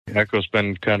Echo's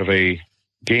been kind of a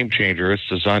game changer. It's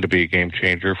designed to be a game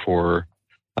changer for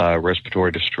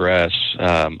respiratory distress,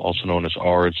 also known as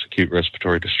ARDS, acute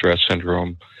respiratory distress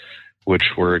syndrome, which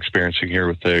we're experiencing here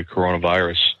with the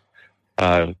coronavirus.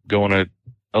 Going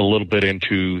a little bit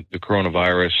into the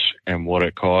coronavirus and what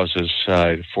it causes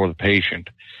for the patient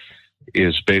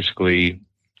is basically,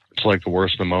 it's like the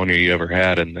worst pneumonia you ever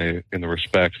had in the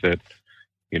respect that,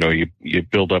 you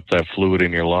build up that fluid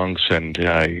in your lungs and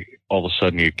all of a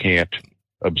sudden you can't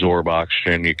absorb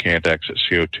oxygen, you can't exit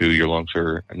CO2, your lungs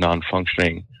are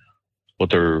non-functioning. What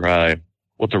they're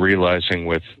realizing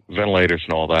with ventilators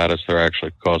and all that is they're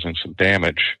actually causing some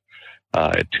damage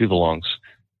to the lungs.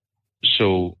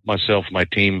 So myself and my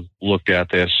team looked at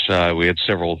this. We had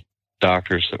several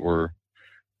doctors that were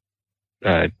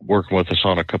working with us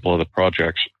on a couple of the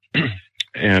projects,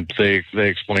 and they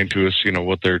explained to us,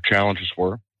 what their challenges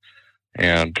were.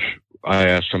 And I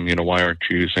asked them, why aren't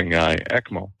you using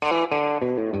ECMO?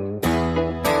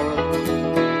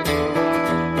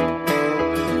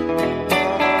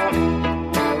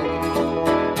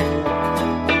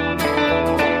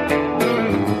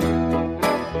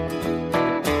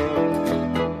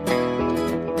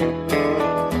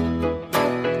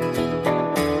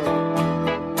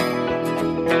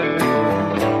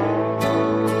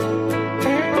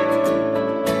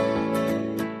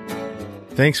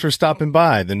 Thanks for stopping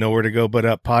by the Nowhere to Go But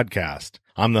Up podcast.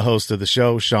 I'm the host of the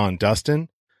show, Sean Dustin.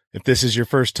 If this is your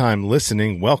first time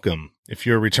listening, welcome. If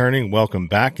you're returning, welcome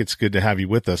back. It's good to have you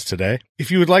with us today. If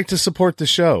you would like to support the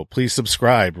show, please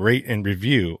subscribe, rate, and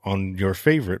review on your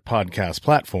favorite podcast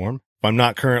platform. If I'm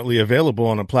not currently available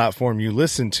on a platform you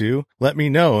listen to, let me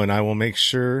know and I will make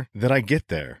sure that I get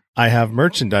there. I have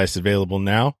merchandise available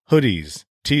now, hoodies,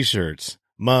 t-shirts,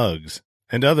 mugs,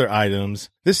 and other items.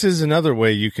 This is another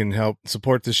way you can help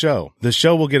support the show. The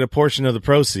show will get a portion of the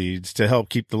proceeds to help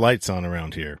keep the lights on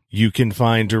around here. You can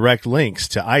find direct links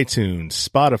to iTunes,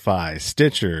 Spotify,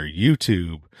 Stitcher,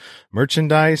 YouTube,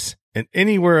 merchandise, and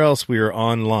anywhere else we are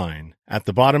online at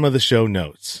the bottom of the show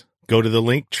notes. Go to the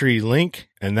Linktree link,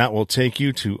 and that will take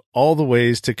you to all the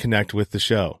ways to connect with the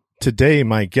show. Today,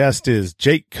 my guest is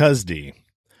Jake Cusdy.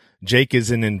 Jake is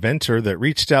an inventor that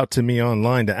reached out to me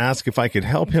online to ask if I could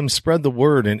help him spread the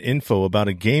word and info about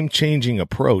a game-changing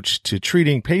approach to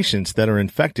treating patients that are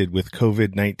infected with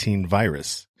COVID-19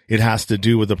 virus. It has to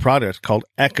do with a product called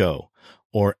ECHO,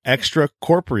 or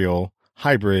extracorporeal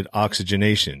hybrid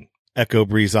oxygenation. ECHO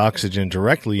breathes oxygen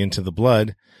directly into the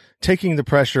blood, taking the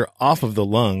pressure off of the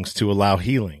lungs to allow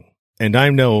healing. And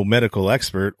I'm no medical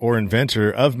expert or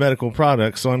inventor of medical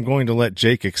products, so I'm going to let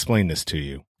Jake explain this to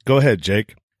you. Go ahead,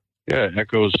 Jake. Yeah,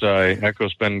 Echo's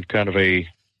been kind of a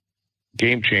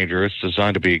game changer. It's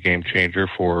designed to be a game changer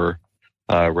for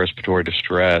respiratory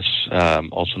distress,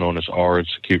 also known as ARDS,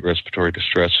 acute respiratory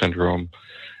distress syndrome,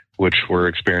 which we're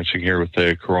experiencing here with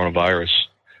the coronavirus.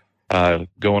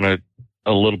 Going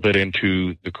a little bit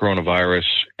into the coronavirus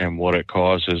and what it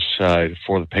causes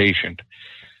for the patient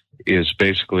is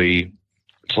basically,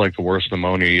 it's like the worst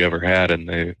pneumonia you ever had in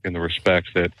the respect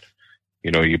that,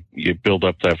 you build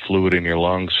up that fluid in your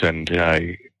lungs and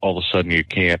all of a sudden you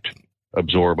can't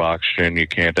absorb oxygen, you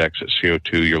can't exit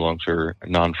CO2, your lungs are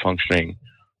non-functioning.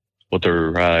 What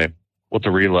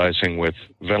they're realizing with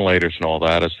ventilators and all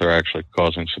that is they're actually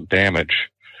causing some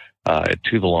damage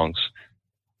to the lungs.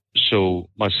 So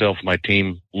myself and my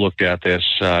team looked at this.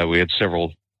 We had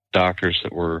several doctors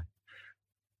that were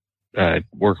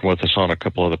working with us on a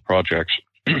couple of the projects.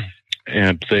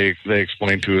 And they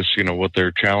explained to us, what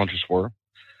their challenges were.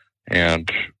 And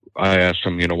I asked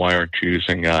them, why aren't you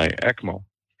using ECMO,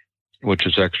 which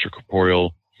is extracorporeal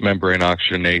membrane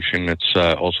oxygenation. It's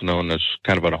also known as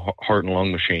kind of a heart and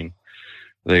lung machine.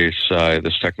 This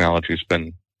technology has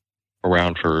been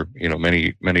around for,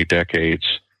 many, many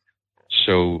decades.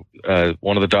 So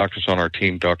one of the doctors on our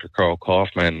team, Dr. Carl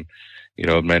Kaufman,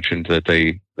 mentioned that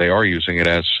they are using it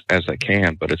as they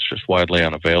can, but it's just widely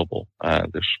unavailable.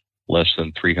 There's less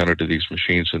than 300 of these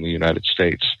machines in the United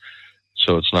States.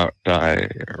 So it's not a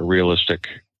realistic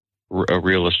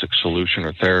solution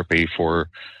or therapy for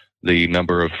the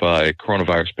number of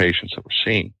coronavirus patients that we're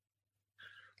seeing.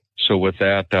 So with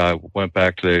that, went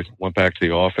back to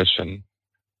the office and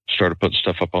started putting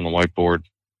stuff up on the whiteboard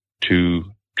to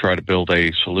try to build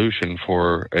a solution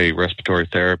for a respiratory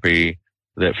therapy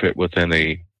that fit within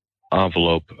the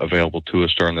envelope available to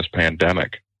us during this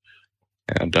pandemic.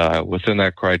 And within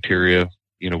that criteria,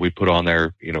 we put on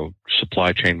there,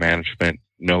 supply chain management,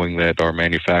 knowing that our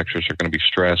manufacturers are going to be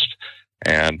stressed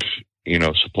and,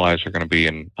 supplies are going to be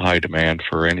in high demand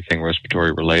for anything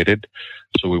respiratory related.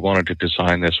 So we wanted to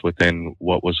design this within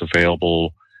what was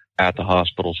available at the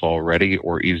hospitals already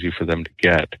or easy for them to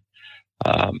get.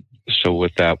 So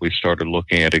with that, we started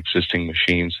looking at existing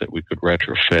machines that we could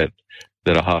retrofit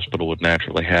that a hospital would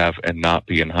naturally have and not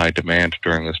be in high demand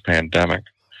during this pandemic.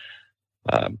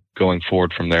 Going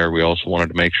forward from there, we also wanted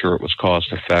to make sure it was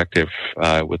cost effective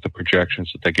with the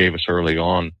projections that they gave us early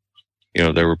on.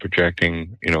 They were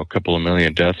projecting, a couple of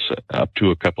million deaths, up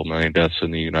to a couple million deaths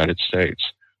in the United States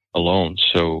alone.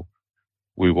 So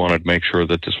we wanted to make sure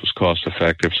that this was cost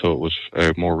effective, so it was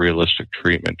a more realistic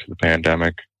treatment to the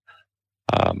pandemic.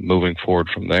 Moving forward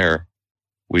from there,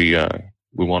 we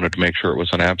wanted to make sure it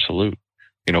was an absolute.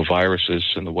 Viruses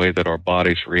and the way that our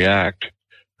bodies react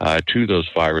to those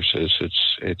viruses,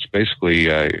 it's basically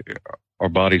our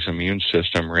body's immune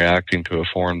system reacting to a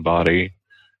foreign body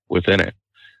within it.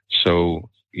 So,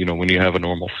 when you have a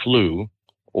normal flu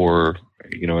or,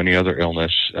 any other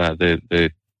illness,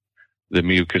 the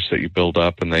mucus that you build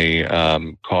up and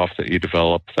the cough that you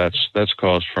develop, that's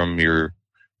caused from your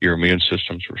immune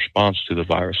system's response to the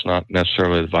virus, not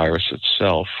necessarily the virus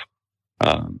itself.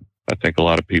 I think a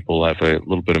lot of people have a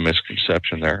little bit of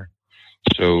misconception there.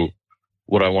 So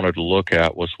what I wanted to look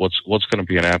at was what's going to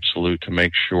be an absolute to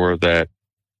make sure that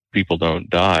people don't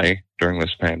die during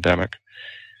this pandemic.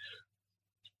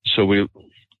 So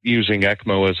using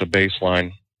ECMO as a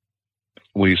baseline,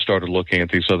 we started looking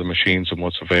at these other machines and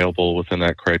what's available within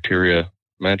that criteria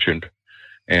mentioned.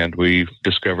 And we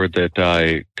discovered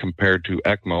that compared to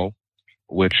ECMO,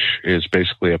 which is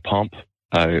basically a pump,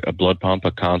 a blood pump,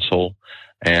 a console,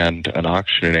 and an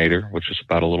oxygenator, which is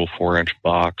about a little 4-inch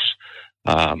box,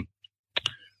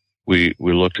 we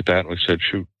looked at that and we said,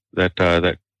 shoot,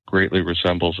 that greatly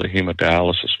resembles a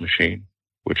hemodialysis machine,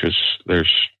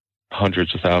 there's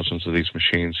hundreds of thousands of these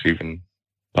machines, even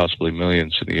possibly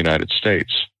millions in the United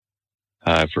States,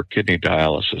 for kidney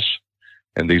dialysis.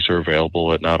 And these are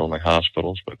available at not only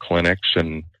hospitals, but clinics.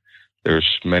 And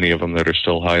there's many of them that are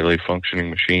still highly functioning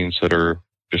machines that are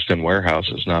just in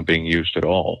warehouses, not being used at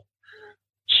all.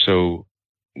 So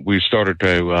we started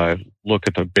to look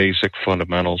at the basic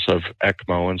fundamentals of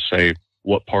ECMO and say,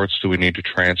 what parts do we need to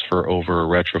transfer over or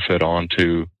retrofit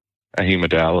onto a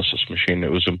hemodialysis machine?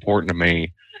 It was important to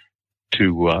me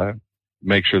to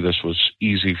make sure this was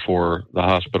easy for the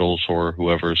hospitals or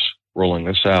whoever's rolling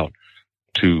this out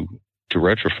to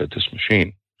retrofit this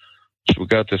machine. So we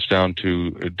got this down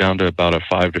to about a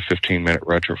 5 to 15 minute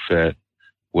retrofit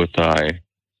with a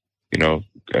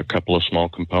couple of small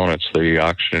components, the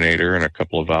oxygenator and a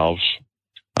couple of valves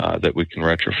that we can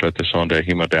retrofit this onto a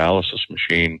hemodialysis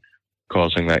machine,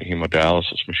 causing that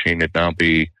hemodialysis machine to now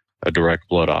be a direct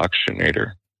blood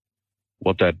oxygenator.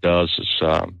 What that does is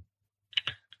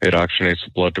it oxygenates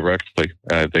the blood directly.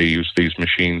 They use these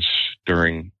machines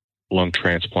during lung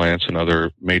transplants and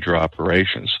other major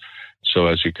operations. So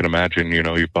as you can imagine,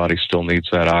 your body still needs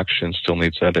that oxygen, still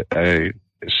needs that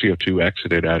CO2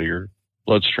 exited out of your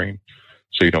bloodstream,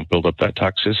 so you don't build up that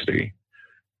toxicity.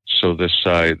 So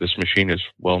this machine is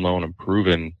well known and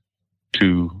proven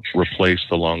to replace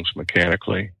the lungs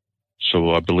mechanically.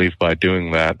 So I believe by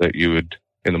doing that you would,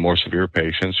 in the more severe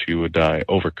patients, you would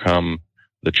overcome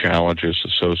the challenges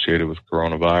associated with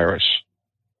coronavirus.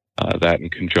 That in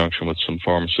conjunction with some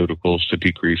pharmaceuticals to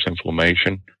decrease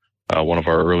inflammation. One of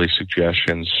our early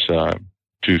suggestions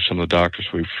to some of the doctors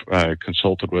we've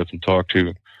consulted with and talked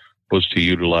to was to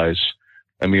utilize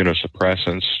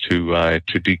immunosuppressants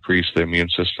to decrease the immune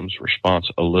system's response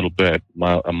a little bit,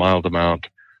 a mild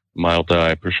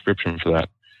prescription for that.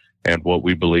 And what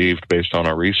we believed based on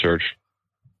our research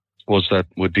was that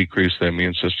would decrease the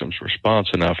immune system's response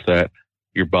enough that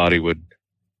your body would,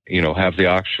 have the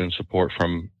oxygen support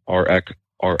from our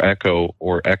echo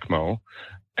or ECMO,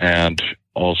 and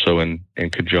also in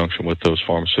conjunction with those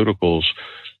pharmaceuticals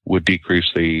would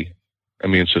decrease the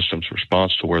immune system's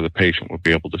response to where the patient would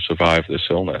be able to survive this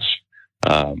illness.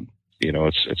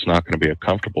 It's not going to be a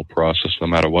comfortable process no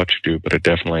matter what you do, but it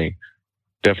definitely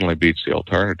beats the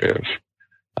alternative.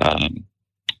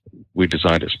 We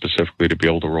designed it specifically to be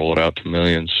able to roll it out to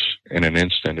millions in an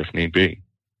instant if need be.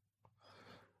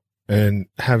 And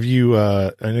have you,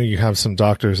 I know you have some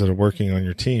doctors that are working on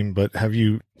your team, but have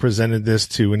you presented this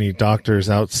to any doctors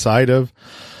outside of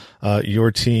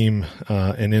your team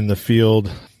and in the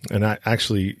field? And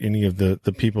actually any of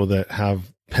the people that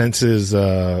have Pence's,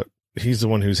 he's the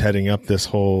one who's heading up this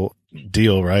whole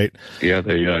deal, right? Yeah,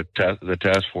 the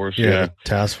task force. Yeah.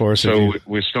 Task force. So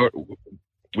we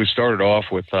started off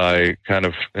with kind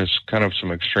of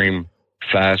some extreme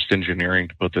fast engineering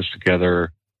to put this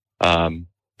together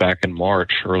back in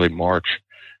early March,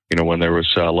 when there was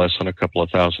less than a couple of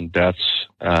thousand deaths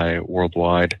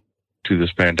worldwide to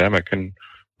this pandemic. And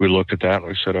we looked at that and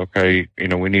we said, okay,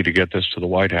 we need to get this to the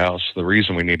White House. The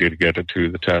reason we needed to get it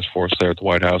to the task force there at the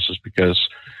White House is because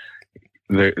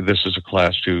this is a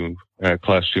class 2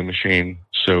 machine.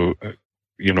 So,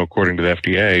 according to the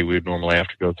FDA, we would normally have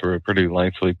to go through a pretty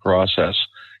lengthy process.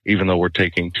 Even though we're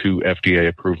taking 2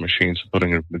 FDA-approved machines and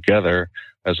putting them together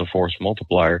as a force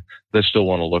multiplier, they still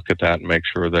want to look at that and make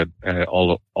sure that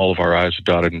all of our I's are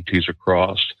dotted and T's are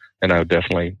crossed. And I would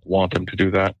definitely want them to do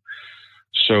that.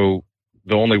 So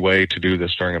the only way to do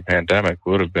this during a pandemic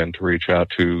would have been to reach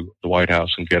out to the White House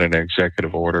and get an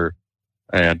executive order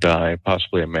and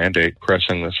possibly a mandate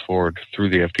pressing this forward through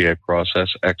the FDA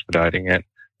process, expediting it,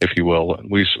 if you will.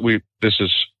 This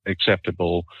is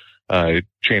acceptable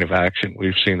chain of action.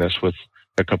 We've seen this with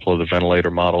a couple of the ventilator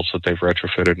models that they've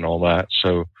retrofitted and all that.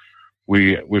 So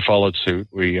we followed suit.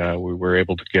 We were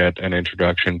able to get an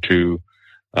introduction to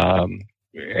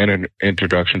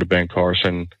Ben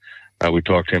Carson. We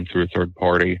talked to him through a third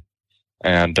party,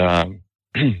 and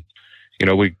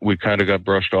we kind of got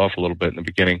brushed off a little bit in the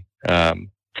beginning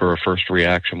for a first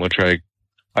reaction, which I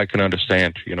can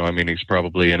understand. He's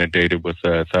probably inundated with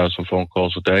 1,000 phone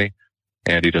calls a day,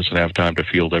 and he doesn't have time to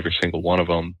field every single one of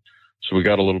them. So we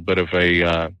got a little bit of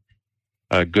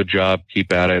a good job,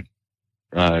 keep at it,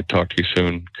 talk to you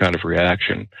soon kind of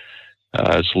reaction.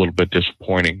 It's a little bit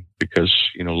disappointing because,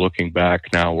 looking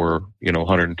back now, we're,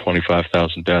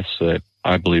 125,000 deaths that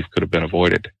I believe could have been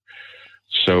avoided.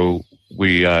 So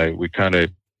we kind of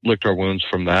licked our wounds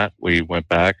from that. We went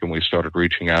back and we started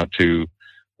reaching out to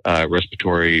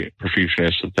respiratory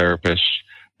perfusionists and therapists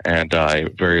and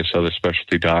various other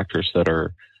specialty doctors that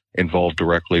are involved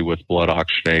directly with blood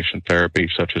oxygenation therapy,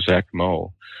 such as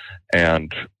ECMO.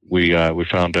 And we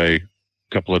found a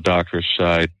couple of doctors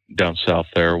down south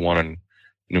there, one in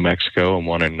New Mexico and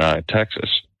one in Texas.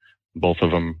 Both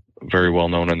of them very well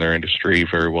known in their industry,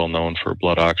 very well known for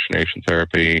blood oxygenation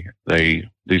therapy.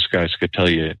 These guys could tell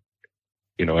you,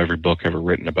 every book ever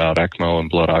written about ECMO and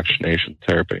blood oxygenation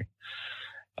therapy.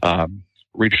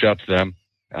 Reached out to them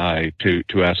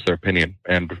to ask their opinion,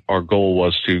 and our goal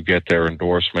was to get their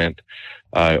endorsement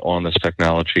on this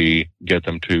technology, get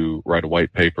them to write a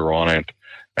white paper on it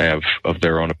of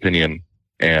their own opinion,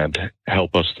 and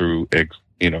help us through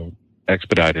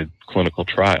expedited clinical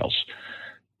trials.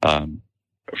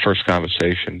 First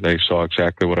conversation, they saw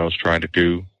exactly what I was trying to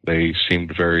do. They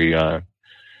seemed very,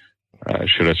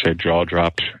 should I say, jaw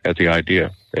dropped at the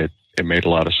idea. It made a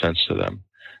lot of sense to them.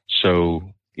 So,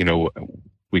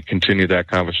 we continued that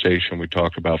conversation. We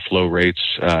talked about flow rates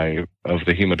of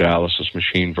the hemodialysis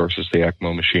machine versus the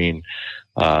ECMO machine.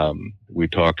 We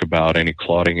talked about any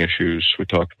clotting issues. We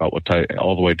talked about what type,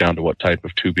 all the way down to what type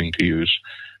of tubing to use,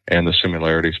 and the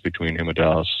similarities between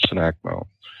hemodialysis and ECMO.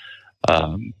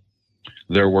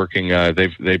 They're working.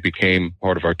 They became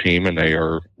part of our team, and they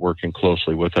are working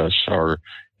closely with us. Our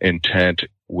intent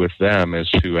with them is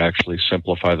to actually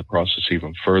simplify the process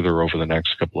even further over the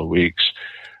next couple of weeks.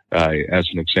 As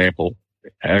an example,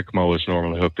 ECMO is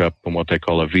normally hooked up in what they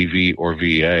call a VV or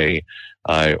VA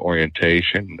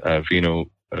orientation,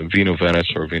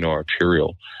 veno-venous or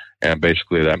veno-arterial. And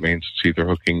basically that means it's either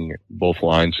hooking both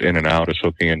lines in and out, as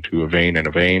hooking into a vein in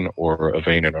a vein or a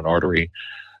vein in an artery.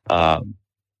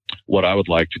 What I would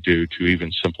like to do to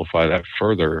even simplify that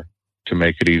further, to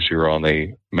make it easier on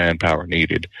the manpower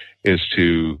needed, is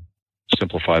to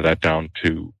simplify that down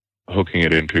to hooking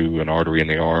it into an artery in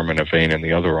the arm and a vein in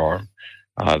the other arm.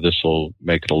 This will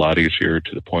make it a lot easier,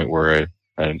 to the point where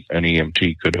an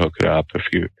EMT could hook it up if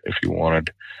you wanted.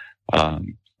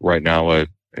 Right now, a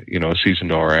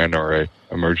seasoned RN or a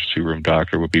emergency room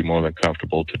doctor would be more than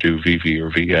comfortable to do VV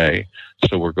or VA.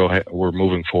 So we're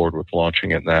moving forward with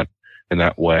launching it in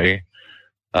that way.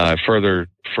 Further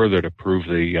to prove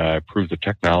the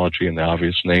technology and the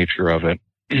obvious nature of it,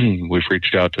 we've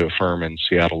reached out to a firm in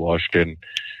Seattle, Washington,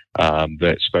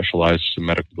 that specializes in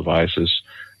medical devices.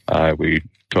 We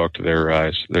talked to their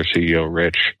CEO,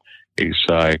 Rich. He's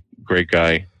a great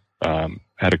guy.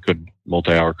 Had a good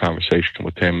multi-hour conversation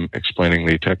with him, explaining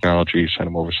the technology, sent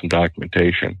him over some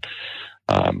documentation.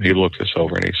 He looked this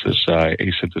over and he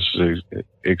said, this is an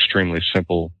extremely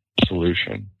simple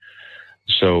solution.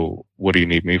 So what do you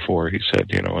need me for? He said,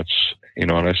 and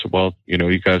I said, well,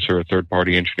 you guys are a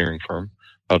third-party engineering firm.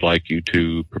 I'd like you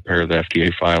to prepare the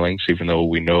FDA filings, even though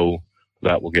we know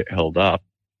that will get held up.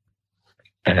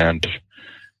 And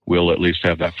we'll at least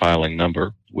have that filing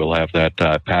number. We'll have that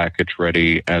package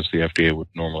ready as the FDA would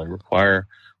normally require.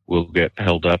 We'll get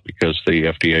held up because the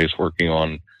FDA is working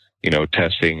on,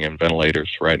 testing and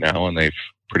ventilators right now, and they've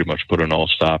pretty much put an all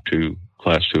stop to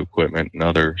Class 2 equipment and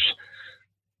others.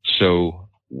 So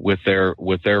with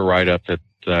their write-up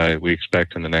that we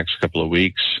expect in the next couple of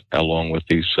weeks, along with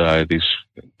these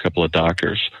couple of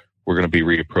doctors, we're going to be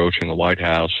reapproaching the White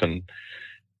House and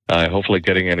hopefully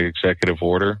getting an executive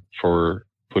order for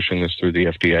pushing this through the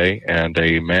FDA and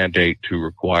a mandate to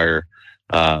require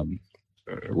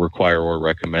or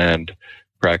recommend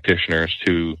practitioners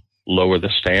to lower the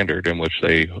standard in which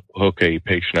they hook a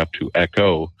patient up to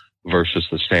echo versus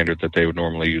the standard that they would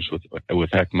normally use with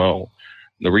ECMO.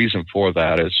 The reason for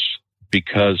that is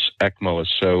because ECMO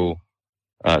is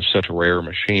such a rare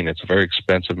machine. It's a very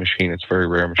expensive machine. It's a very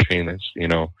rare machine. It's,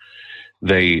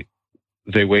 they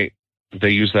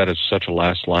use that as such a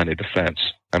last line of defense.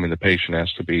 I mean, the patient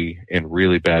has to be in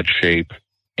really bad shape,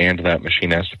 and that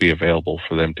machine has to be available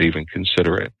for them to even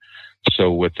consider it.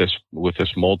 So with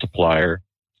this multiplier,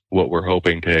 what we're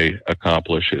hoping to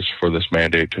accomplish is for this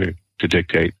mandate to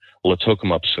dictate, let's hook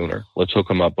them up sooner. Let's hook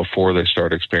them up before they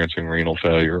start experiencing renal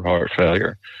failure or heart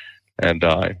failure. And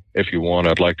if you want,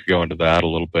 I'd like to go into that a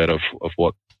little bit of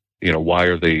what,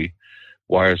 why is the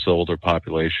older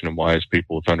population and why is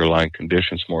people with underlying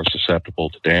conditions more susceptible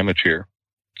to damage here?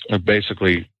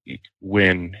 Basically,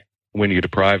 when you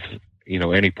deprive,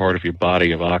 any part of your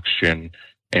body of oxygen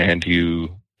and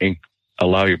you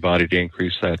allow your body to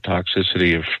increase that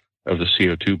toxicity of the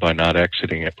CO2 by not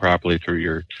exiting it properly through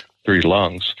your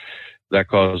lungs, that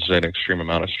causes an extreme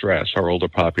amount of stress. Our older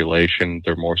population,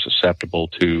 they're more susceptible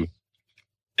to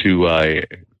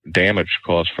damage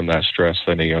caused from that stress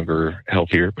than a younger,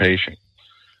 healthier patient.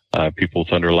 People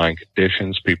with underlying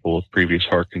conditions, people with previous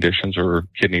heart conditions or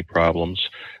kidney problems,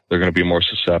 they're going to be more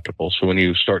susceptible. So when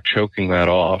you start choking that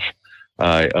off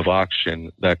of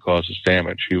oxygen, that causes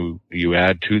damage. You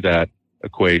add to that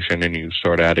equation and you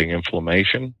start adding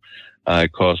inflammation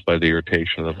caused by the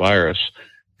irritation of the virus,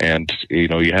 and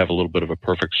you have a little bit of a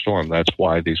perfect storm. That's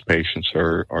why these patients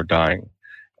are dying,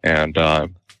 and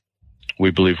we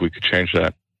believe we could change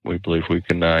that. We believe we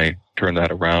can turn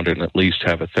that around and at least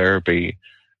have a therapy.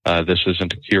 This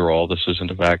isn't a cure-all. This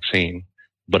isn't a vaccine,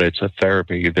 but it's a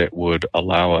therapy that would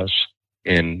allow us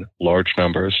in large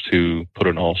numbers to put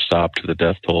an all stop to the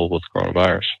death toll with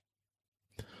coronavirus.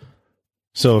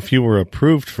 So if you were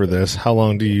approved for this, how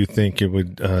long do you think it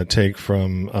would take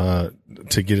from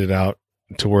to get it out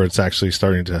to where it's actually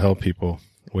starting to help people?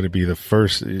 Would it be the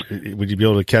first? Would you be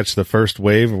able to catch the first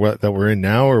wave that we're in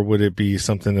now, or would it be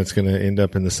something that's going to end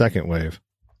up in the second wave?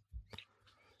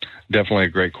 Definitely a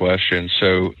great question.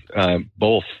 So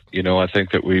both. I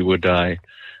think that we would. I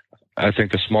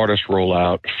think the smartest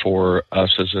rollout for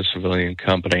us as a civilian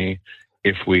company,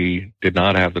 if we did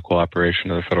not have the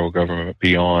cooperation of the federal government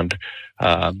beyond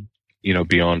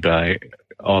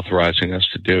authorizing us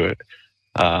to do it,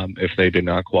 if they did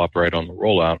not cooperate on the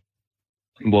rollout,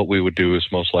 what we would do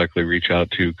is most likely reach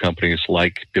out to companies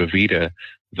like DaVita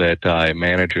that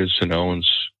manages and owns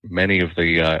many of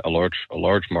the a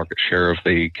large market share of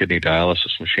the kidney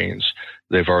dialysis machines.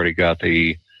 They've already got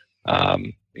the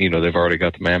they've already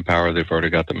got the manpower. They've already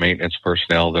got the maintenance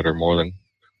personnel that are more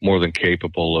than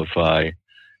capable of following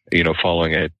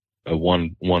a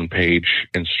one-page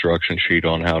instruction sheet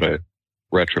on how to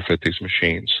retrofit these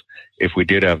machines. If we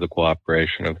did have the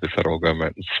cooperation of the federal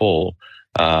government in full,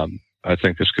 I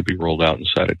think this could be rolled out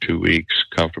inside of 2 weeks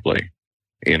comfortably,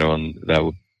 and that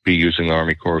would be using the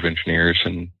Army Corps of Engineers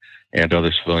and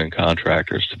other civilian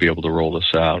contractors to be able to roll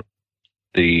this out.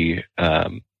 The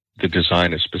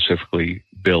design is specifically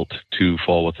built to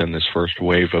fall within this first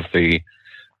wave of the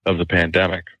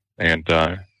pandemic. And,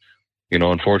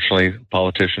 unfortunately,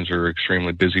 politicians are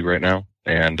extremely busy right now,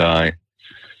 and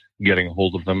getting a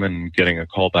hold of them and getting a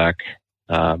call back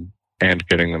and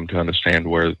getting them to understand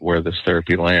where this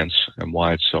therapy lands and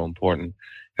why it's so important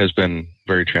has been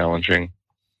very challenging.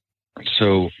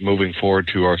 So moving forward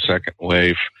to our second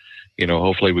wave,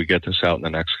 hopefully we get this out in the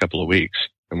next couple of weeks,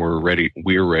 and we're ready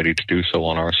to do so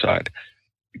on our side.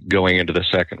 Going into the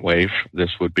second wave, this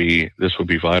would be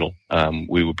vital.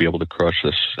 We would be able to crush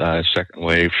this second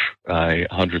wave.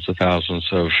 Hundreds of thousands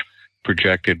of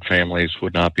projected families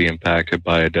would not be impacted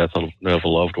by a death of a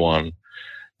loved one.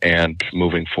 And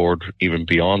moving forward, even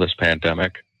beyond this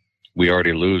pandemic, we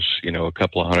already lose, a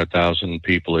couple of 100,000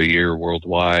 people a year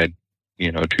worldwide.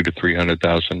 200,000 to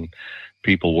 300,000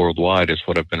 people worldwide is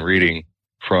what I've been reading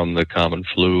from the common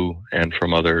flu and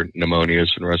from other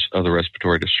pneumonias and other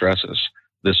respiratory distresses.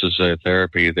 This is a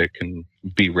therapy that can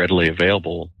be readily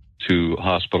available to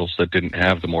hospitals that didn't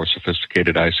have the more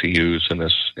sophisticated ICUs and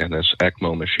this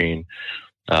ECMO machine.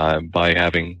 By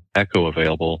having echo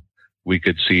available, we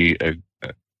could see a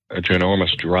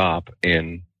ginormous drop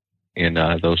in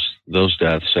those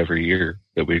deaths every year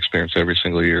that we experience every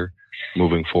single year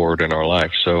moving forward in our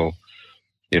life. So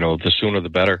the sooner the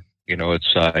better.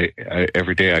 It's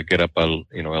every day I get up, I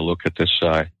look at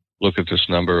this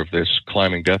number of this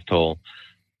climbing death toll,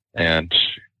 and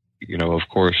of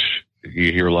course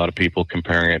you hear a lot of people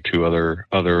comparing it to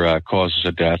other causes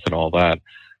of death and all that.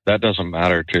 That doesn't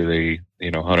matter to the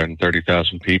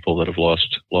 130,000 people that have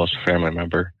lost a family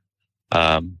member.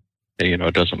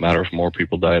 It doesn't matter if more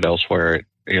people died elsewhere.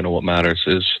 What matters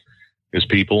is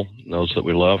people, those that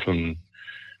we love and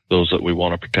those that we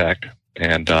want to protect.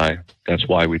 And that's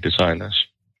why we designed this.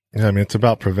 Yeah, I mean, it's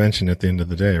about prevention at the end of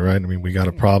the day, right? I mean, we got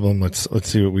a problem. Let's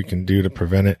see what we can do to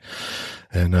prevent it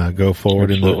and go forward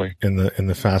in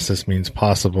the fastest means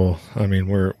possible. I mean,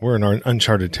 we're in our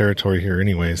uncharted territory here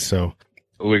anyways, so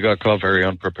we got caught very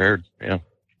unprepared. Yeah.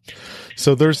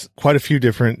 So there's quite a few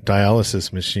different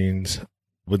dialysis machines.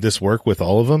 Would this work with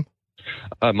all of them?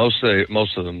 Most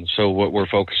of them. So what we're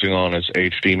focusing on is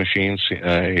HD machines,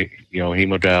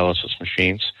 hemodialysis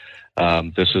machines.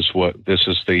 This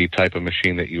is the type of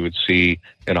machine that you would see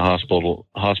in a hospital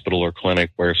or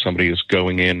clinic where somebody is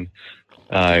going in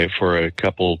for a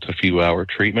couple to few hour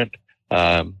treatment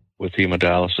with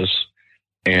hemodialysis.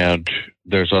 And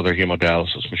there's other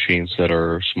hemodialysis machines that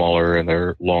are smaller and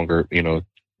they're longer.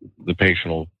 The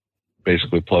patient will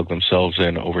basically plug themselves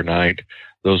in overnight.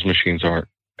 Those machines aren't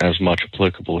as much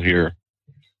applicable here,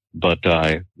 but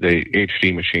the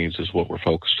HD machines is what we're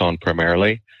focused on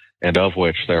primarily, and of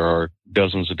which there are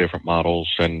dozens of different models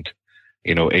and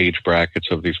age brackets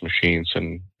of these machines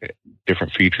and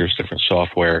different features, different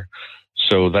software.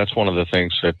 So that's one of the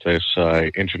things that this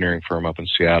engineering firm up in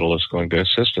Seattle is going to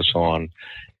assist us on,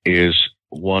 is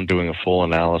one, doing a full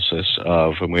analysis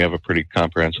of, and we have a pretty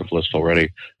comprehensive list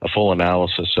already, a full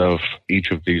analysis of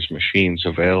each of these machines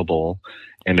available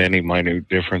and any minute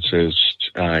differences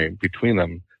between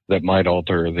them that might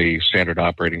alter the standard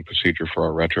operating procedure for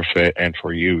our retrofit and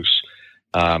for use.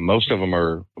 Most of them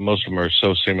are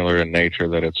so similar in nature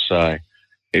that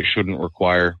it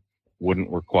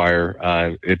wouldn't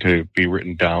require it to be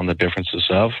written down, the differences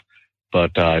of,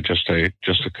 but just to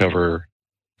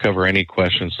cover any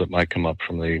questions that might come up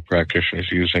from the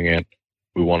practitioners using it.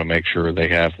 We want to make sure they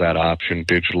have that option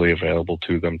digitally available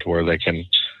to them, to where they can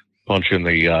punch in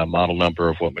the model number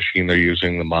of what machine they're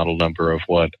using, the model number of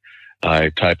what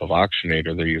type of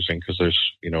oxygenator they're using, because there's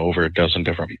over a dozen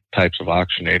different types of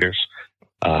oxygenators.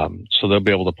 So they'll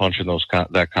be able to punch in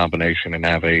that combination and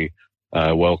have a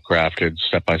well-crafted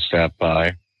step-by-step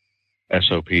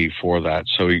SOP for that.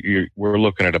 So we're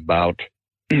looking at about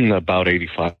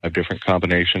 85 different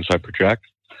combinations, I project,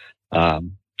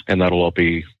 and that'll all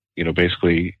be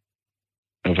basically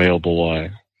available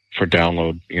for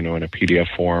download in a PDF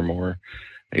form, or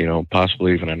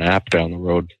possibly even an app down the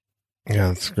road. Yeah,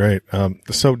 that's great.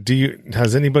 So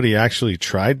has anybody actually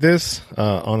tried this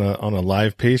on a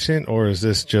live patient, or is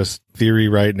this just theory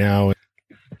right now?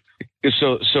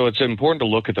 So it's important to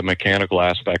look at the mechanical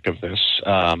aspect of this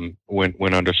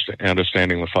when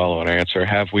understanding the following answer.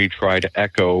 Have we tried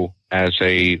Echo as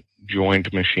a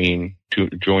joined machine, to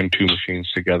join two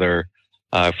machines together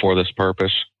for this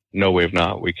purpose? No, we have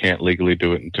not. We can't legally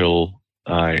do it until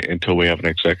we have an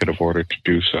executive order to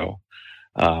do so.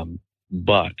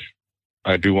 But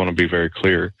I do want to be very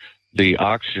clear. The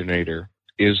oxygenator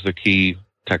is the key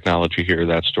technology here.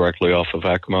 That's directly off of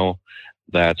ECMO.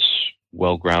 That's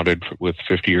well grounded with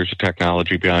 50 years of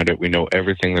technology behind it. We know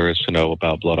everything there is to know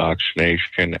about blood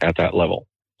oxygenation at that level.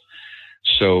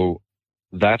 So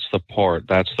that's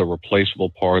the replaceable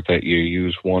part that you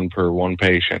use one per one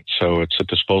patient. So it's a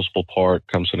disposable part,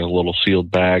 comes in a little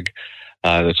sealed bag,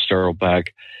 that's sterile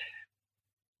bag.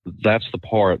 That's the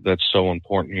part that's so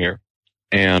important here.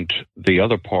 And the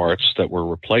other parts that we're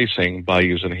replacing by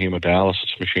using a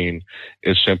hemodialysis machine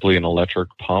is simply an electric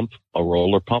pump, a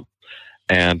roller pump,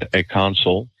 and a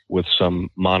console with some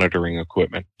monitoring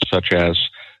equipment, such as,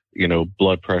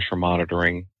 blood pressure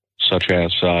monitoring, such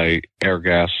as air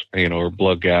gas, or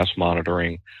blood gas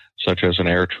monitoring, such as an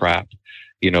air trap.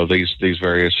 These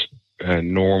various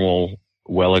normal,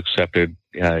 well accepted,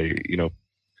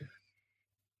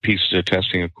 pieces of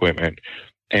testing equipment.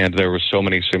 And there were so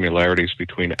many similarities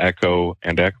between Echo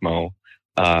and ECMO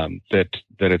that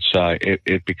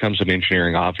it becomes an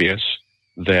engineering obvious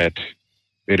that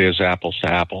it is apples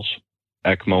to apples.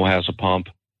 ECMO has a pump,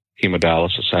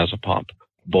 hemodialysis has a pump.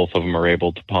 Both of them are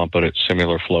able to pump, but at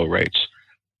similar flow rates.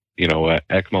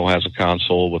 ECMO has a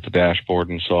console with a dashboard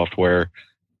and software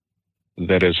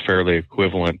that is fairly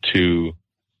equivalent to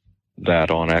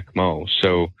that on ECMO.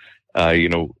 So,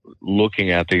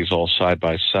 looking at these all side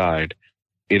by side,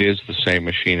 it is the same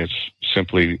machine. It's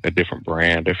simply a different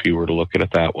brand, if you were to look at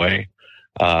it that way.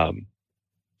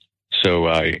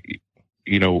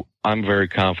 I'm very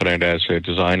confident as a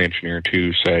design engineer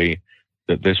to say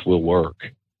that this will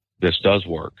work. This does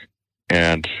work.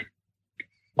 And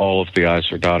all of the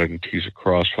I's are dotted and T's are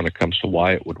crossed when it comes to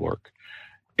why it would work.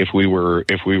 If we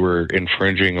were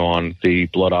infringing on the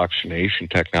blood oxygenation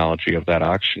technology of that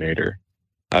oxygenator,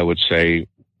 I would say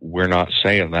we're not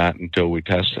saying that until we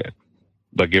test it.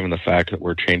 But given the fact that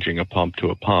we're changing a pump to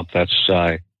a pump, that's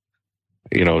to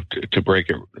break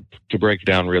it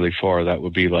down really far, that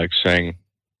would be like saying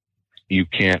you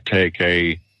can't take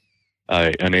an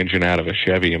engine out of a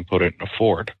Chevy and put it in a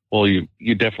Ford. Well,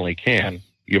 you definitely can.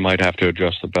 You might have to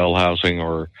adjust the bell housing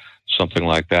or something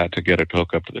like that to get it to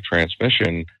hook up to the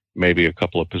transmission, maybe a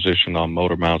couple of positions on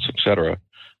motor mounts, etc.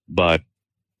 But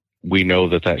we know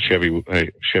that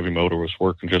Chevy motor was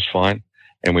working just fine,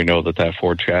 and we know that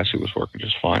Ford chassis was working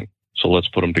just fine. So let's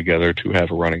put them together to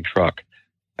have a running truck.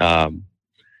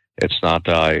 It's not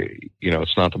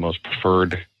the most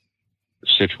preferred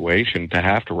situation to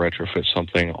have to retrofit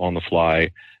something on the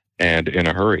fly and in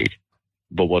a hurry.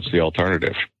 But what's the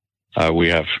alternative? We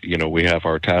have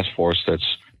our task force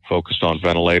that's focused on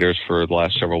ventilators for the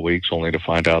last several weeks, only to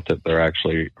find out that they're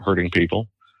actually hurting people.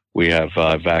 We have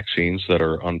vaccines that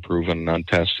are unproven and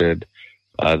untested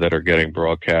that are getting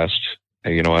broadcast,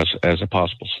 as a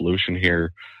possible solution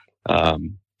here.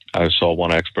 I saw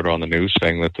one expert on the news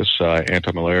saying that this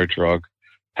anti-malaria drug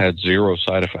had zero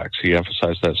side effects. He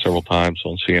emphasized that several times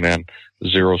on CNN,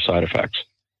 0 side effects.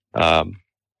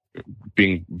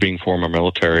 Being former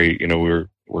military,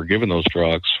 we're given those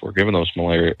drugs, we're given those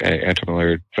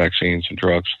anti-malaria vaccines and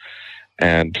drugs.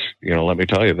 And, let me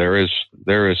tell you, there is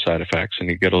side effects, and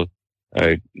you get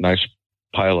a nice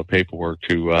pile of paperwork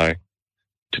to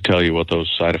tell you what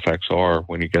those side effects are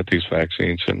when you get these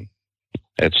vaccines. And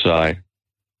it's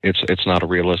not a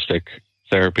realistic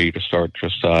therapy to start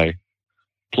just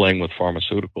playing with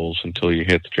pharmaceuticals until you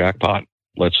hit the jackpot.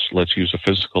 Let's use a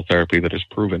physical therapy that is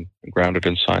proven and grounded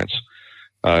in science.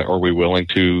 Are we willing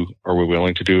to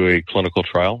do a clinical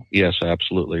trial? Yes,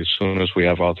 absolutely. As soon as we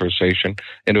have authorization,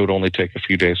 and it would only take a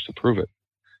few days to prove it.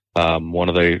 One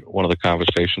of the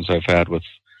conversations I've had with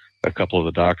a couple of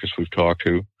the doctors we've talked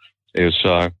to is,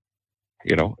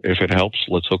 if it helps,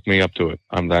 let's hook me up to it.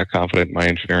 I'm that confident in my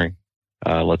engineering.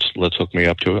 Let's hook me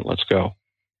up to it. Let's go.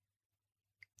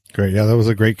 Great. Yeah, that was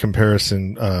a great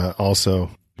comparison. Also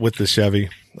with the Chevy,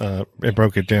 it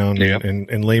broke it down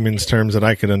in layman's terms that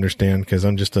I could understand, because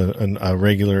I'm just a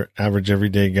regular, average,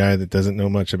 everyday guy that doesn't know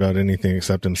much about anything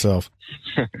except himself.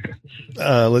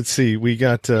 Let's see. We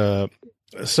got.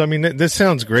 So I mean, this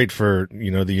sounds great for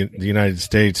the United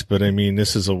States, but I mean,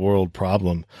 this is a world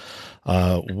problem.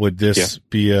 Would this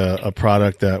be a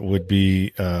product that would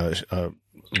be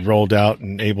rolled out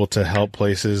and able to help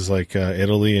places like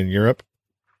Italy and Europe?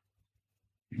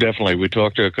 Definitely. We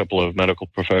talked to a couple of medical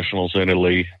professionals in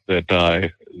Italy that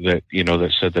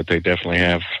said that they definitely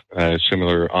have a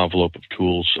similar envelope of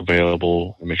tools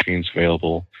available, machines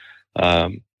available,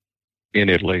 in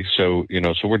Italy. So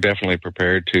we're definitely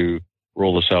prepared to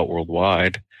roll this out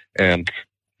worldwide. And,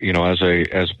 as a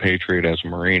patriot, as a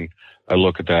Marine, I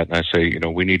look at that and I say,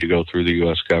 we need to go through the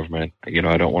U.S. government.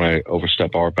 I don't want to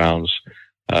overstep our bounds,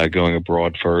 going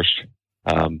abroad first.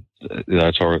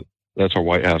 That's our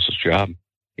White House's job.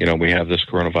 We have this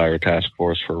coronavirus task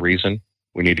force for a reason.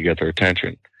 We need to get their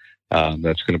attention.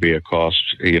 That's going to be a cost,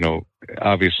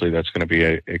 obviously that's going to be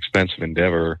an expensive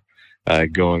endeavor,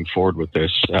 going forward with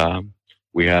this.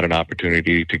 We had an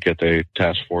opportunity to get the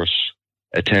task force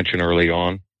attention early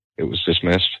on. It was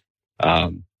dismissed.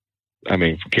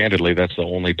 Candidly, that's the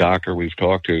only doctor we've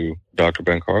talked to, Dr.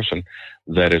 Ben Carson,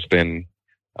 that has been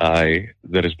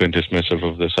dismissive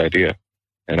of this idea.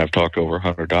 And I've talked to over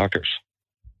 100 doctors,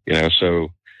 so,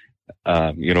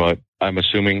 I'm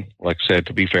assuming, like I said,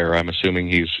 to be fair, I'm assuming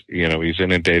he's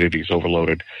inundated, he's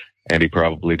overloaded, and he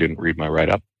probably didn't read my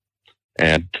write-up.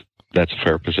 And that's a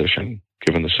fair position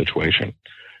given the situation.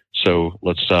 So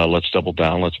let's double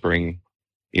down. Let's bring,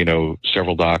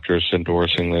 several doctors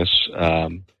endorsing this.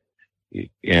 And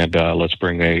let's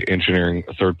bring a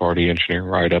third-party engineering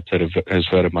write-up that has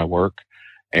vetted my work.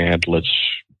 And let's,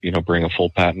 bring a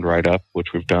full patent write-up,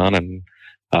 which we've done. And,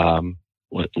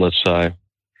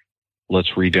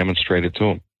 let's re-demonstrate it to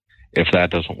them. If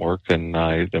that doesn't work, then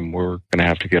we're going to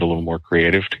have to get a little more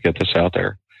creative to get this out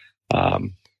there.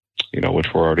 Which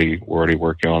we're already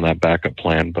working on that backup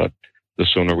plan. But the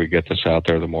sooner we get this out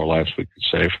there, the more lives we could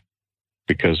save,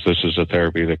 because this is a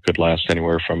therapy that could last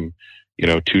anywhere from,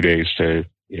 2 days to,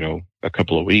 a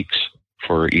couple of weeks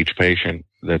for each patient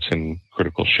that's in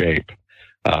critical shape.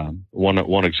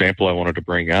 One example I wanted to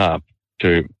bring up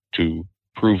to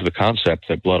prove the concept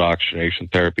that blood oxygenation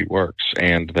therapy works,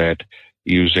 and that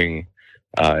using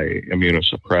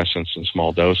immunosuppressants in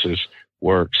small doses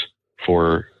works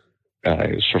for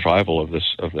survival of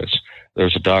this.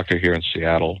 There's a doctor here in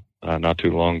Seattle not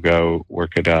too long ago,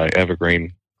 worked at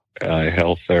Evergreen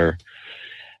Health there.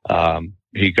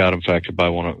 He got infected by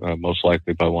most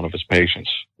likely by one of his patients,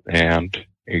 and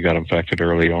he got infected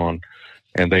early on.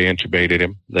 And they intubated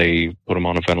him. They put him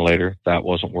on a ventilator. That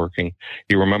wasn't working.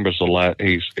 He remembers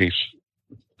the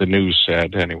news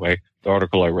said anyway. The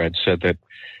article I read said that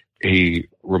he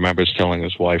remembers telling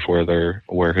his wife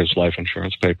where his life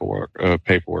insurance paperwork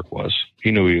was.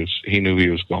 He knew he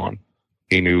was gone.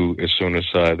 He knew as soon as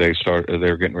they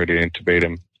were getting ready to intubate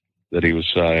him that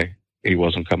he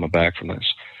wasn't coming back from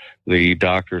this. The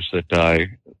doctors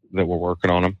that were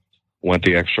working on him went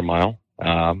the extra mile.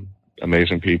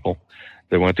 Amazing people.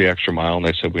 They went the extra mile, and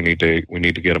they said we need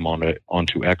to get him onto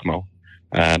ECMO.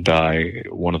 And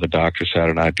one of the doctors had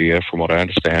an idea, from what I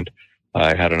understand,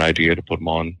 had an idea to put him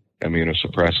on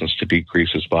immunosuppressants to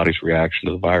decrease his body's reaction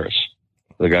to the virus.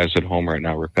 The guy's at home right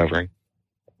now recovering,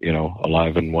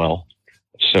 alive and well.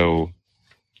 So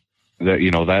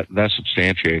that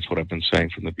substantiates what I've been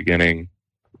saying from the beginning.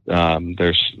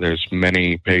 There's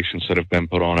many patients that have been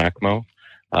put on ECMO,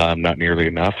 not nearly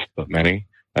enough, but many.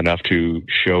 Enough to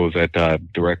show that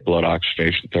direct blood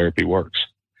oxygenation therapy works.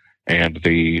 And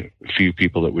the few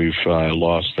people that we've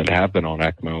lost that have been on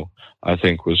ECMO, I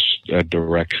think was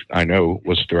direct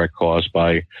cause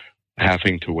by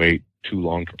having to wait too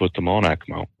long to put them on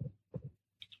ECMO.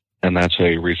 And that's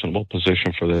a reasonable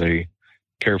position for the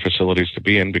care facilities to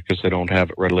be in because they don't have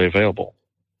it readily available.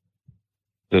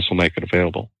 This will make it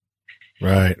available.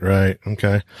 Right.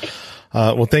 Okay.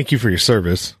 Well, thank you for your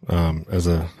service as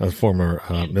a former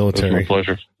military. It's my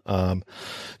pleasure.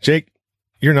 Jake,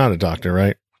 you're not a doctor,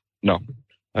 right? No,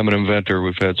 I'm an inventor.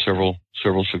 We've had several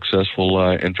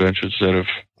successful inventions that have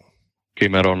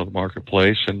came out onto the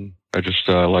marketplace, and I just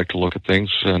like to look at things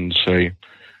and say,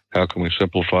 how can we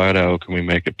simplify it? How can we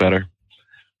make it better?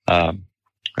 I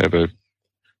have a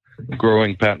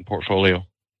growing patent portfolio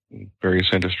in various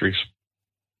industries.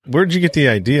 Where did you get the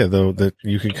idea, though, that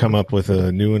you could come up with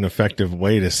a new and effective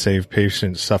way to save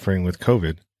patients suffering with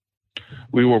COVID?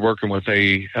 We were working with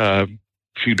a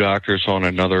few doctors on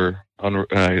another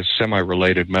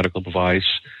semi-related medical device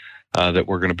that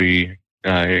we're going to be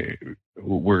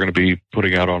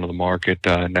putting out onto the market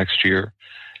next year.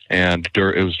 And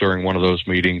it was during one of those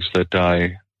meetings that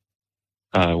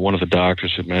one of the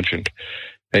doctors had mentioned,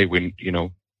 "Hey,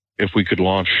 if we could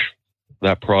launch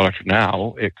that product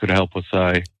now, it could help with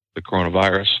the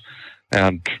coronavirus."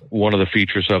 And one of the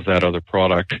features of that other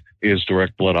product is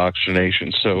direct blood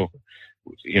oxygenation. So,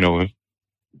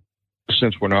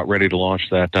 since we're not ready to launch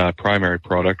that primary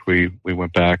product, we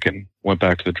went back to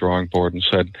the drawing board and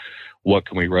said, what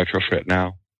can we retrofit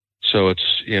now? So it's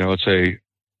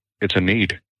a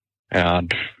need.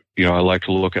 And, I like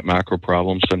to look at macro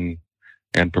problems and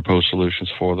propose solutions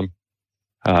for them.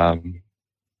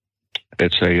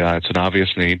 It's an obvious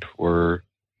need.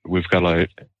 We've got a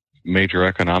major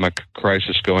economic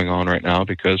crisis going on right now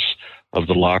because of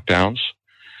the lockdowns,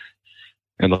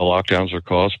 and the lockdowns are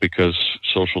caused because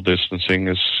social distancing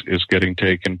is having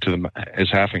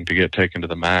to get taken to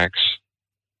the max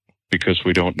because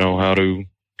we don't know how to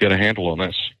get a handle on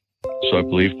this. So I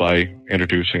believe by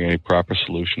introducing a proper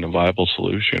solution, a viable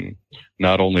solution,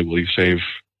 not only will you save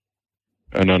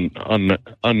an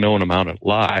unknown amount of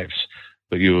lives,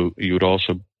 but you would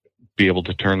also be able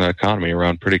to turn the economy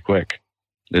around pretty quick.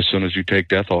 As soon as you take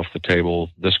death off the table,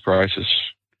 this crisis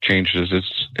changes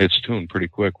its tune pretty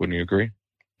quick. Wouldn't you agree?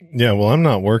 Yeah. Well, I'm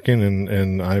not working,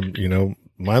 and I,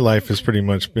 my life has pretty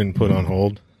much been put on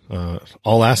hold,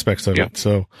 all aspects of it.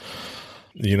 So,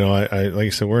 I like I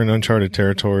said, we're in uncharted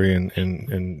territory, and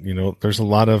there's a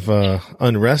lot of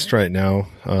unrest right now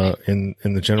in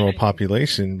the general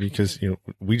population because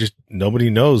nobody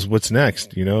knows what's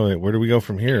next. Where do we go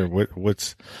from here?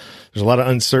 There's a lot of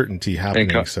uncertainty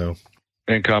happening. So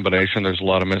in combination, there's a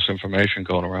lot of misinformation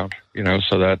going around.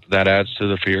 So that adds to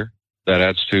the fear, that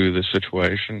adds to the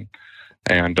situation,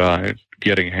 and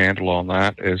getting a handle on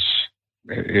that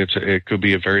it could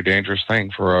be a very dangerous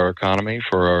thing for our economy,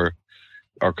 for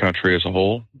our country as a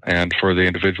whole, and for the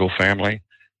individual family.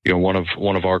 One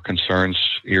of our concerns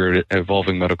here at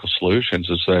Evolving Medical Solutions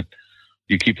is that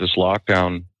you keep this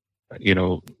lockdown,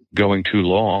 going too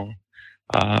long,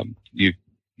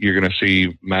 you're going to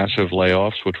see massive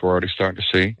layoffs, which we're already starting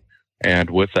to see, and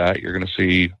with that, you're going to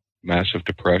see massive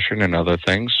depression and other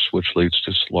things, which leads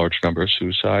to large number of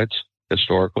suicides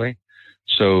historically.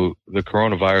 So the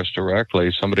coronavirus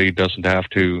directly, somebody doesn't have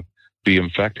to be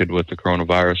infected with the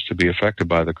coronavirus to be affected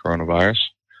by the coronavirus.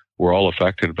 We're all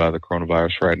affected by the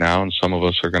coronavirus right now, and some of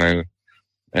us are going to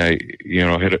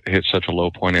hit such a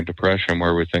low point in depression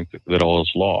where we think that all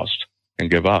is lost and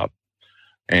give up.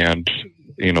 And,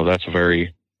 that's a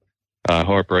very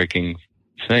heartbreaking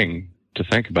thing to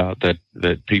think about,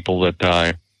 that people that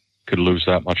die could lose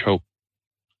that much hope.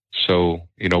 So,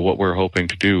 what we're hoping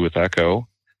to do with Echo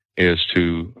is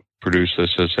to produce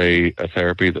this as a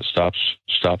therapy that stops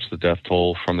the death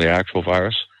toll from the actual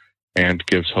virus and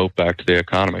gives hope back to the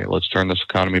economy. Let's turn this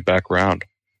economy back around.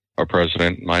 Our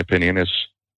president, in my opinion, has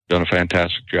done a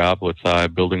fantastic job with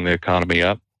building the economy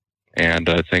up, and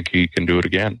I think he can do it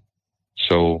again.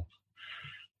 So,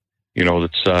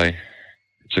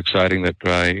 it's exciting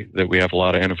that we have a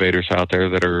lot of innovators out there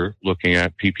that are looking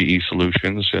at PPE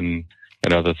solutions and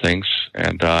other things.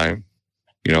 And,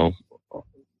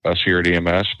 us here at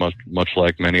EMS, much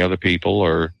like many other people,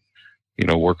 are,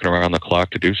 working around the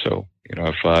clock to do so.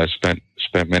 I've spent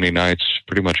many nights,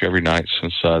 pretty much every night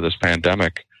since this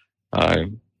pandemic,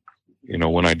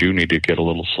 when I do need to get a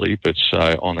little sleep, it's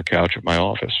on the couch at my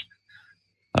office.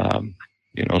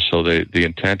 So the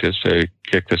intent is to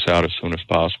kick this out as soon as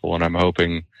possible, and I'm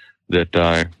hoping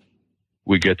that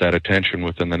we get that attention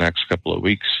within the next couple of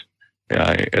weeks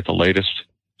at the latest,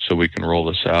 so we can roll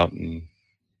this out and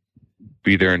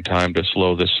be there in time to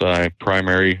slow this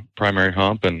primary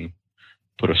hump and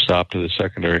put a stop to the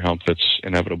secondary hump that's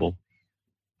inevitable.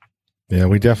 Yeah,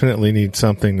 we definitely need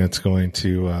something that's going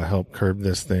to help curb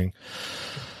this thing.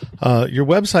 Your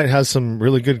website has some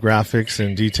really good graphics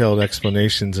and detailed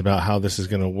explanations about how this is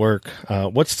going to work.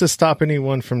 What's to stop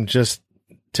anyone from just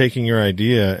taking your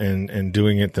idea and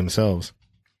doing it themselves?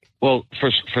 Well,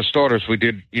 for starters, we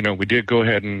did go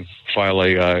ahead and file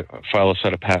a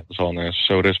set of patents on this,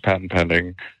 so it is patent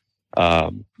pending.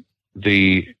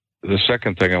 The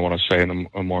second thing I want to say, and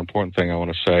a more important thing I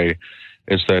want to say,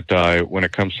 is that when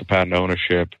it comes to patent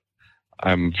ownership,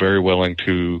 I'm very willing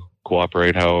to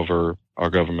cooperate. However, our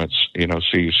government,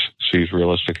 sees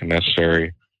realistic and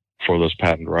necessary for those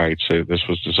patent rights. This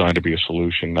was designed to be a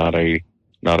solution, not a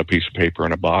piece of paper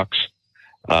in a box.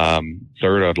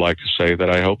 Third, I'd like to say that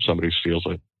I hope somebody steals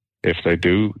it. If they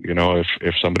do,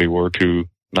 if somebody were to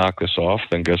knock this off,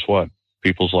 then guess what?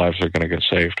 People's lives are going to get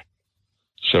saved.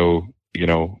 So,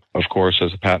 of course,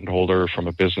 as a patent holder from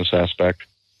a business aspect,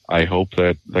 I hope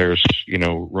that there's,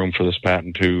 room for this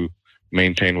patent to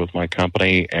maintain with my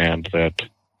company and that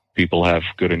people have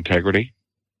good integrity.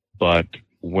 But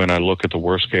when I look at the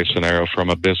worst case scenario from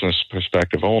a business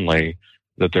perspective only,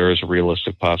 that there is a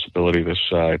realistic possibility this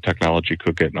technology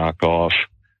could get knocked off,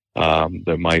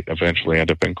 that might eventually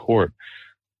end up in court.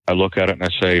 I look at it and I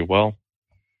say, well,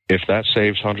 if that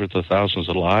saves hundreds of thousands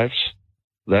of lives,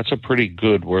 that's a pretty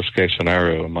good worst case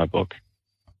scenario in my book.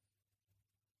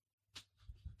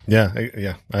 Yeah.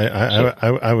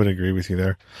 I would agree with you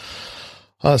there.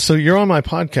 So you're on my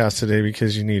podcast today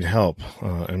because you need help.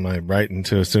 Am I right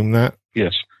to assume that?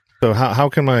 Yes. So how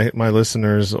can my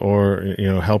listeners or,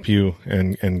 help you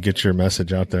and get your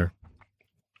message out there?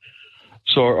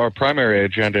 So our primary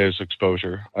agenda is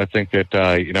exposure. I think that,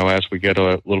 as we get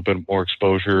a little bit more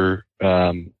exposure,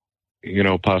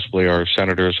 possibly our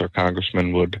senators or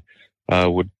congressmen would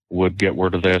get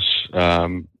word of this,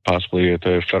 possibly at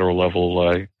the federal level,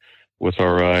 with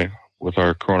our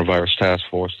coronavirus task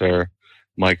force there,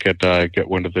 might get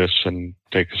wind of this and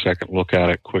take a second look at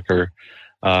it quicker.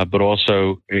 But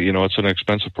also, it's an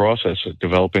expensive process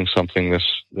developing something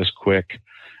this quick,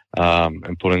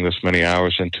 and putting this many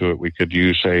hours into it. We could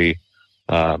use a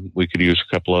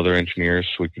couple other engineers.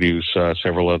 We could use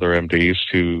several other MDs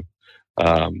to,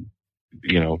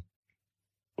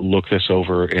 look this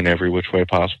over in every which way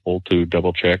possible to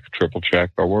double check, triple check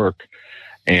our work,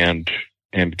 and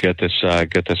get this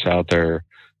out there.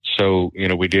 So,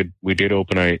 we did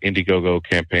open a Indiegogo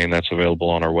campaign that's available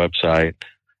on our website.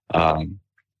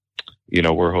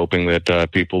 We're hoping that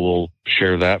people will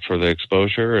share that for the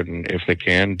exposure, and if they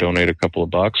can, donate a couple of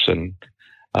bucks, and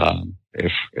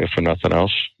if for nothing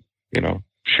else,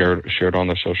 share it on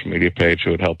their social media page. It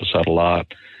would help us out a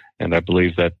lot, and I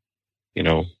believe that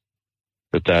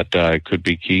that could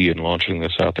be key in launching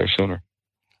this out there sooner.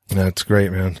 That's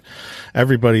great, man.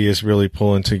 Everybody is really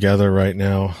pulling together right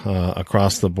now,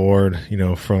 across the board,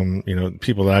 from,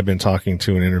 people that I've been talking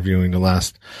to and interviewing the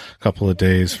last couple of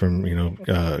days, from,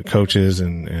 coaches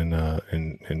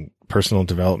and personal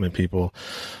development people,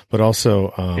 but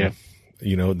also,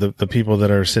 the people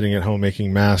that are sitting at home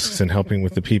making masks and helping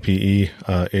with the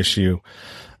PPE, issue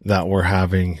that we're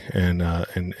having,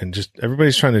 and just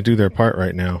everybody's trying to do their part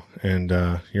right now. And,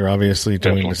 you're obviously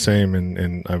doing the same.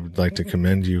 And I would like to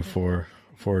commend you for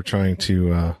trying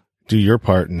to, do your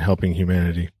part in helping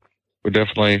humanity. We're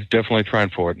definitely trying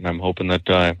for it. And I'm hoping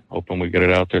we get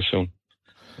it out there soon.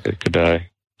 It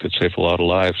could save a lot of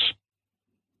lives.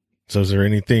 So is there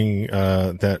anything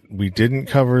that we didn't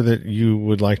cover that you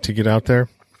would like to get out there?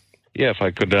 Yeah, if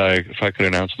I could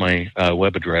announce my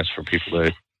web address for people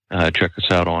to check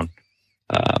us out on.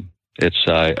 It's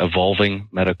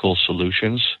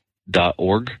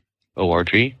evolvingmedicalsolutions.org,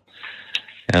 O-R-G,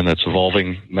 and that's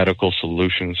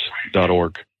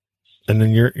evolvingmedicalsolutions.org. And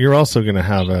then you're also going to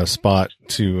have a spot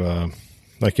to,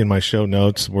 like in my show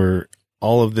notes, where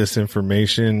all of this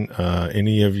information,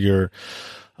 any of your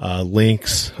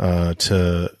links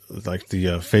to like the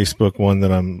Facebook one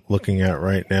that I'm looking at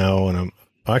right now, and I'm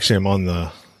on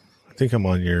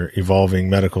your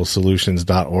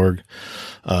evolvingmedicalsolutions.org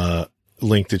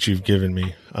link that you've given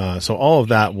me. So all of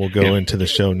that will go into the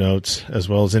show notes, as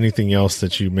well as anything else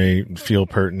that you may feel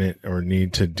pertinent or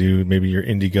need to do. Maybe your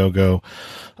Indiegogo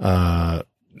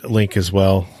link as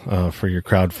well for your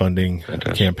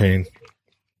crowdfunding campaign.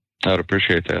 I would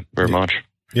appreciate that very much.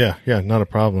 Yeah, not a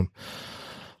problem.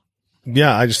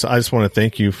 Yeah, I just want to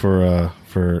thank you for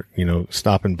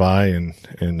stopping by and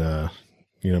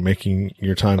making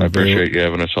your time available. I appreciate you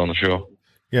having us on the show.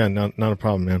 Yeah, not a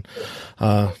problem, man.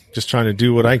 Just trying to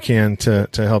do what I can to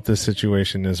help this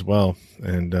situation as well.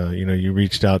 And you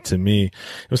reached out to me.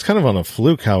 It was kind of on a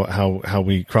fluke how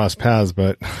we crossed paths,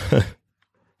 but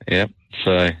yeah,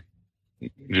 so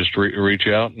just reach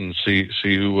out and see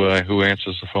who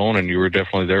answers the phone, and you were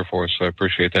definitely there for us. So I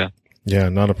appreciate that. Yeah,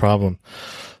 not a problem.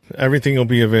 Everything will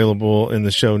be available in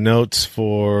the show notes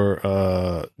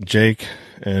for Jake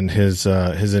and his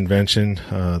invention,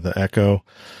 the Echo,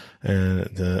 and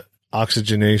the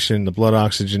oxygenation, the blood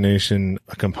oxygenation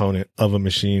component of a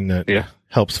machine that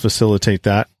helps facilitate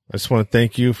that. I just want to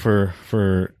thank you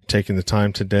for taking the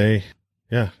time today.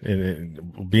 Yeah,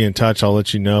 we'll be in touch. I'll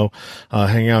let you know.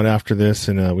 Hang out after this,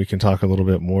 and we can talk a little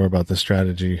bit more about the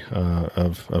strategy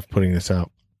of putting this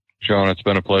out. Sean, it's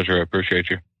been a pleasure. I appreciate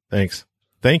you. Thanks.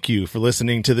 Thank you for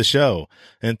listening to the show,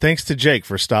 and thanks to Jake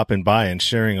for stopping by and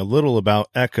sharing a little about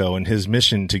Echo and his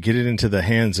mission to get it into the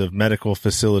hands of medical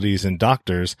facilities and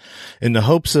doctors in the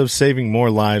hopes of saving more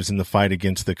lives in the fight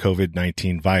against the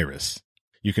COVID-19 virus.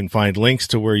 You can find links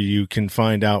to where you can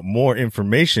find out more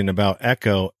information about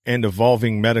Echo and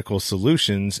Evolving Medical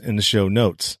Solutions in the show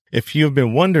notes. If you have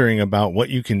been wondering about what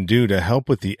you can do to help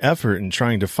with the effort in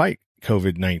trying to fight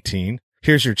COVID-19,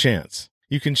 here's your chance.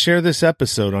 You can share this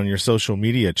episode on your social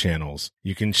media channels.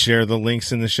 You can share the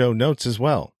links in the show notes as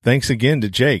well. Thanks again to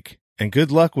Jake, and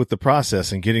good luck with the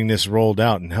process and getting this rolled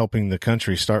out and helping the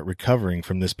country start recovering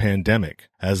from this pandemic.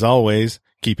 As always,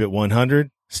 keep it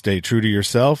 100, stay true to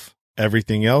yourself.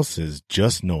 Everything else is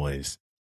just noise.